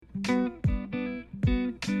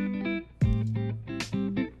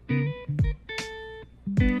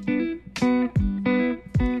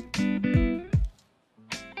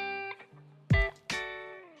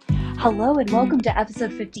Hello and welcome to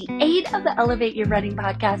episode 58 of the Elevate Your Running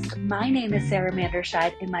podcast. My name is Sarah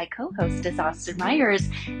Manderscheid and my co-host is Austin Myers.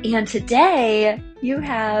 And today you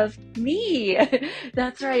have me.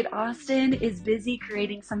 That's right. Austin is busy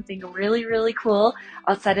creating something really, really cool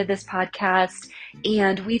outside of this podcast.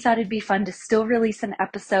 And we thought it'd be fun to still release an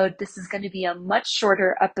episode. This is going to be a much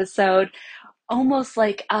shorter episode, almost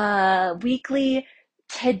like a weekly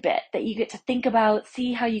tidbit that you get to think about,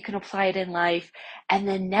 see how you can apply it in life. And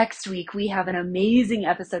then next week, we have an amazing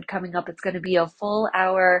episode coming up. It's going to be a full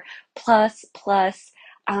hour plus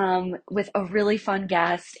with a really fun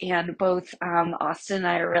guest. And both Austin and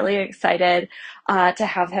I are really excited to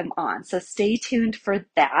have him on. So stay tuned for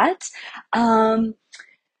that.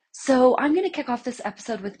 So I'm going to kick off this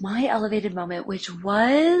episode with my elevated moment, which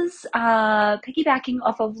was piggybacking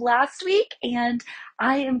off of last week. And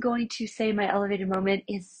I am going to say my elevated moment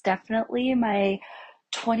is definitely my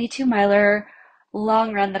 22 miler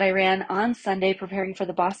long run that I ran on Sunday preparing for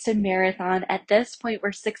the Boston Marathon. At this point, we're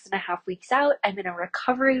 6.5 weeks out. I'm in a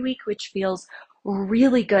recovery week, which feels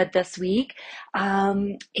really good this week.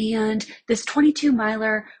 And this 22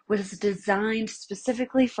 miler was designed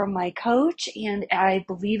specifically from my coach, and I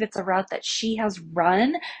believe it's a route that she has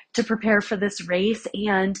run to prepare for this race,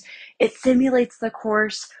 and it simulates the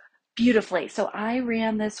course beautifully. So I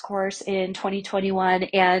ran this course in 2021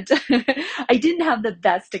 and I didn't have the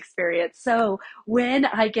best experience. So when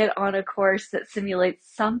I get on a course that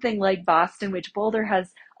simulates something like Boston, which Boulder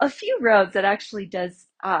has a few roads that actually does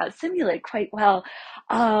simulate quite well,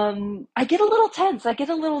 I get a little tense. I get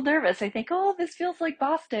a little nervous. I think, oh, this feels like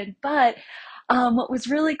Boston. But what was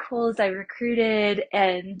really cool is I recruited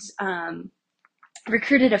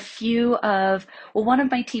a few of, well, one of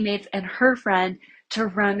my teammates and her friend to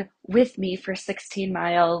run with me for 16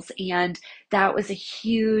 miles. And that was a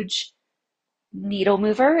huge needle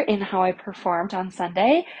mover in how I performed on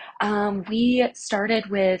Sunday. We started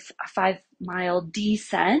with a 5 mile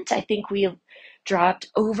descent. I think we dropped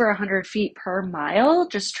over 100 feet per mile,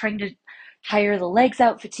 just trying to tire the legs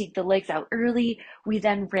out, fatigue the legs out early. We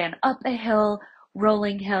then ran up a hill,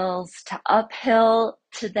 rolling hills to uphill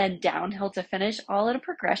to then downhill to finish, all at a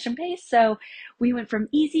progression pace. So we went from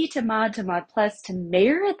easy to mod plus to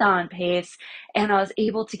marathon pace, and I was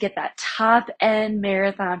able to get that top end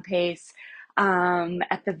marathon pace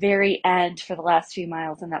at the very end for the last few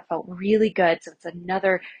miles, and that felt really good. So it's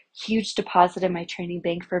another huge deposit in my training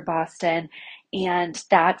bank for Boston, and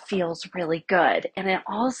that feels really good. And it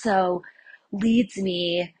also leads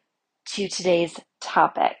me to today's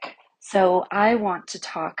topic. So I want to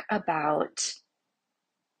talk about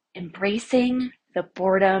embracing the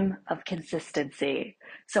boredom of consistency.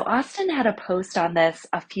 So Austin had a post on this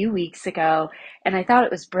a few weeks ago, and I thought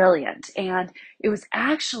it was brilliant. And it was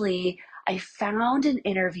actually, I found an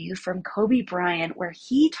interview from Kobe Bryant where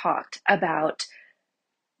he talked about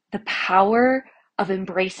the power of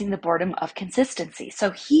embracing the boredom of consistency. So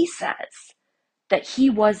he says that he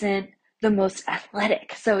wasn't the most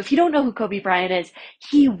athletic. So if you don't know who Kobe Bryant is,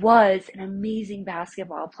 he was an amazing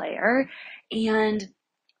basketball player, and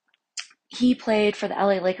he played for the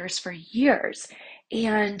LA Lakers for years.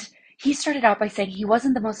 And he started out by saying he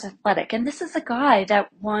wasn't the most athletic. And this is a guy that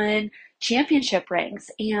won championship rings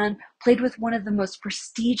and played with one of the most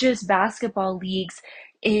prestigious basketball leagues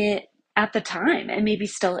at the time, and maybe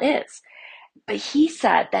still is. But he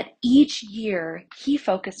said that each year he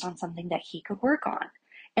focused on something that he could work on.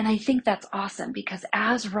 And I think that's awesome, because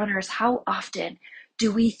as runners, how often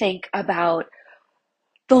do we think about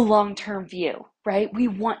the long-term view, right? We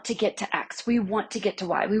want to get to X, we want to get to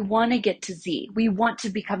Y, we want to get to Z, we want to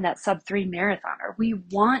become that sub-3 marathoner, we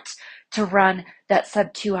want to run that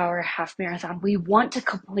sub-2 hour half marathon, we want to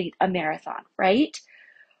complete a marathon, right?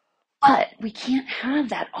 But we can't have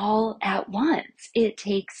that all at once. It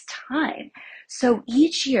takes time. So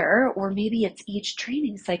each year, or maybe it's each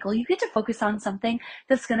training cycle, you get to focus on something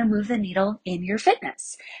that's going to move the needle in your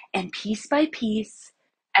fitness. And piece by piece,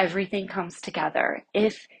 everything comes together.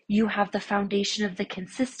 If you have the foundation of the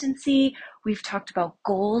consistency, we've talked about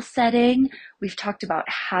goal setting, we've talked about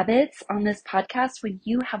habits on this podcast. When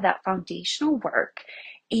you have that foundational work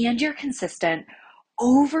and you're consistent,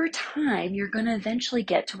 over time, you're going to eventually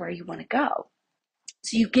get to where you want to go.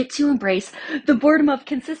 So you get to embrace the boredom of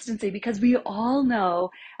consistency, because we all know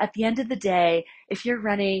at the end of the day, if you're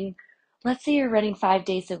running, let's say you're running 5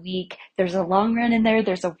 days a week, there's a long run in there,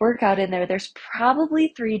 there's a workout in there, there's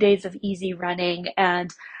probably 3 days of easy running. And,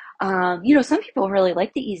 some people really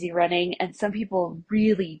like the easy running and some people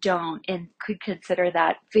really don't and could consider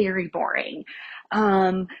that very boring.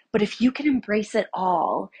 But if you can embrace it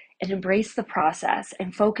all and embrace the process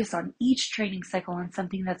and focus on each training cycle on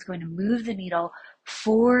something that's going to move the needle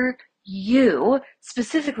for you,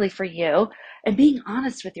 specifically for you, and being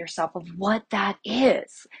honest with yourself of what that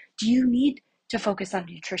is. Do you need to focus on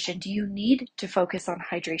nutrition? Do you need to focus on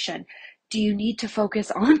hydration? Do you need to focus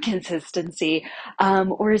on consistency?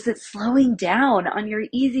 Or is it slowing down on your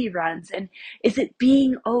easy runs? And is it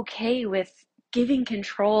being okay with giving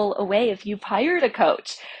control away if you've hired a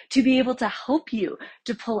coach to be able to help you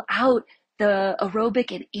to pull out the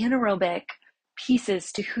aerobic and anaerobic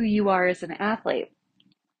pieces to who you are as an athlete?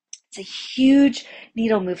 It's a huge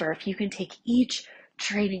needle mover if you can take each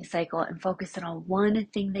training cycle and focus in on one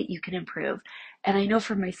thing that you can improve. And I know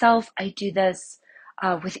for myself, I do this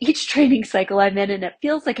with each training cycle I'm in, and it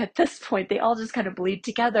feels like at this point they all just kind of bleed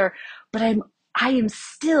together. But I am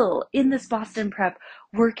still in this Boston prep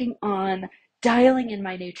working on dialing in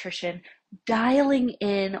my nutrition, dialing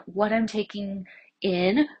in what I'm taking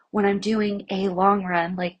in when I'm doing a long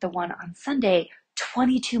run like the one on Sunday,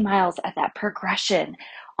 22 miles at that progression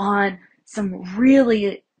on some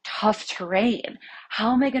really tough terrain.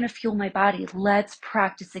 How am I going to fuel my body? Let's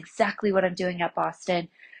practice exactly what I'm doing at Boston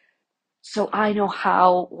so I know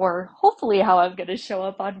how, or hopefully how I'm going to show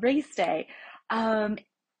up on race day. When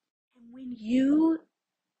you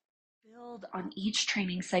build on each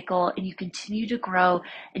training cycle and you continue to grow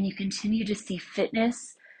and you continue to see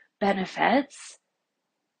fitness benefits,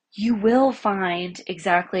 you will find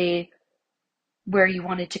exactly where you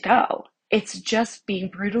wanted to go. It's just being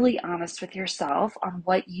brutally honest with yourself on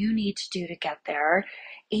what you need to do to get there,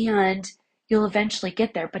 and you'll eventually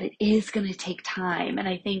get there, but it is going to take time. And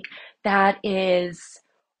I think that is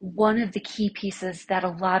one of the key pieces that a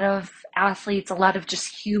lot of athletes, a lot of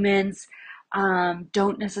just humans,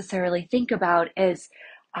 don't necessarily think about is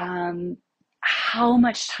how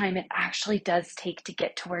much time it actually does take to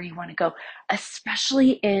get to where you want to go,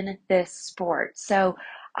 especially in this sport. So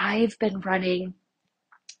I've been running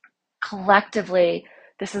collectively,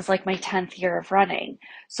 this is like my 10th year of running.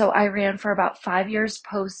 So I ran for about 5 years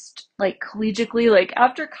post, like collegiately, like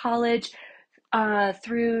after college,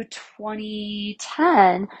 through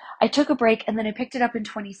 2010. I took a break and then I picked it up in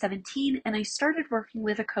 2017 and I started working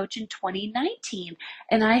with a coach in 2019.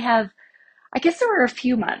 And I guess there were a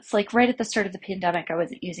few months, like right at the start of the pandemic, I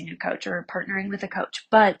wasn't using a coach or partnering with a coach,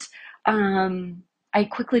 but I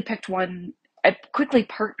quickly picked one. I quickly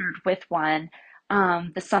partnered with one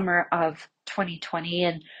the summer of 2020,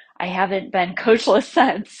 and I haven't been coachless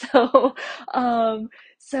since.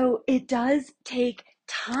 So it does take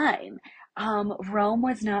time. Rome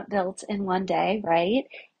was not built in one day, right?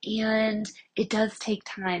 And it does take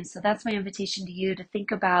time. So that's my invitation to you to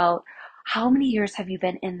think about how many years have you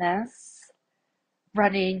been in this?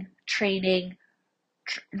 Running, training,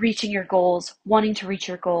 reaching your goals, wanting to reach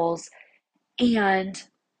your goals, and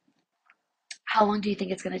how long do you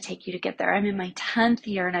think it's going to take you to get there? I'm in my 10th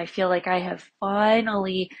year and I feel like I have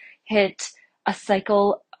finally hit a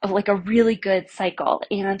cycle of like a really good cycle.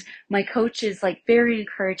 And my coach is like very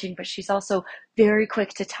encouraging, but she's also very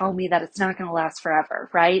quick to tell me that it's not going to last forever,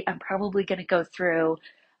 right? I'm probably going to go through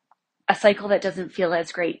a cycle that doesn't feel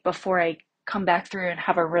as great before I come back through and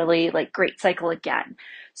have a really like great cycle again.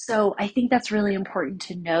 So I think that's really important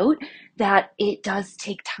to note that it does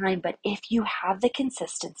take time, but if you have the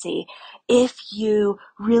consistency, if you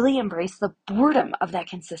really embrace the boredom of that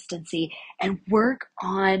consistency and work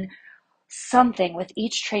on something with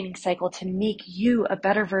each training cycle to make you a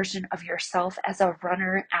better version of yourself as a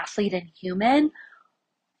runner, athlete, and human,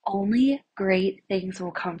 only great things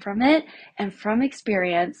will come from it. And from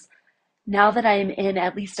experience, now that I am in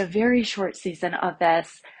at least a very short season of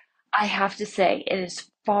this, I have to say it is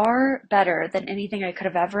far better than anything I could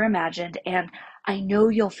have ever imagined. And I know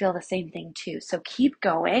you'll feel the same thing too. So keep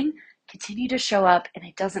going, continue to show up, and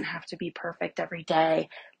it doesn't have to be perfect every day.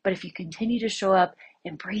 But if you continue to show up,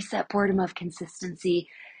 embrace that boredom of consistency,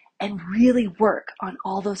 and really work on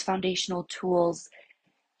all those foundational tools,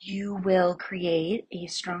 you will create a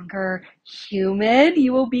stronger human,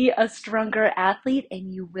 you will be a stronger athlete,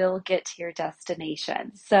 and you will get to your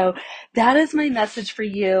destination. So that is my message for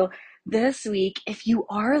you this week. If you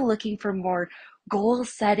are looking for more goal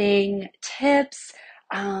setting tips,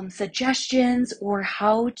 suggestions, or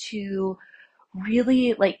how to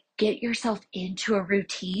really like get yourself into a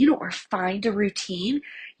routine or find a routine,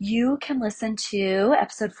 you can listen to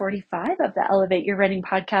episode 45 of the Elevate Your Running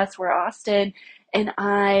podcast, where Austin and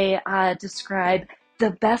I describe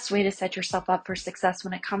the best way to set yourself up for success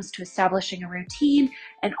when it comes to establishing a routine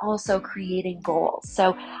and also creating goals.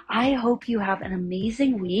 So I hope you have an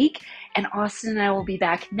amazing week, and Austin and I will be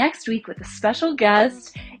back next week with a special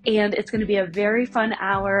guest, and it's going to be a very fun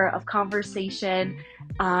hour of conversation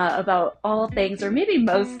about all things, or maybe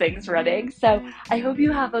most things running. So I hope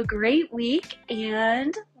you have a great week,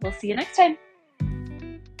 and we'll see you next time.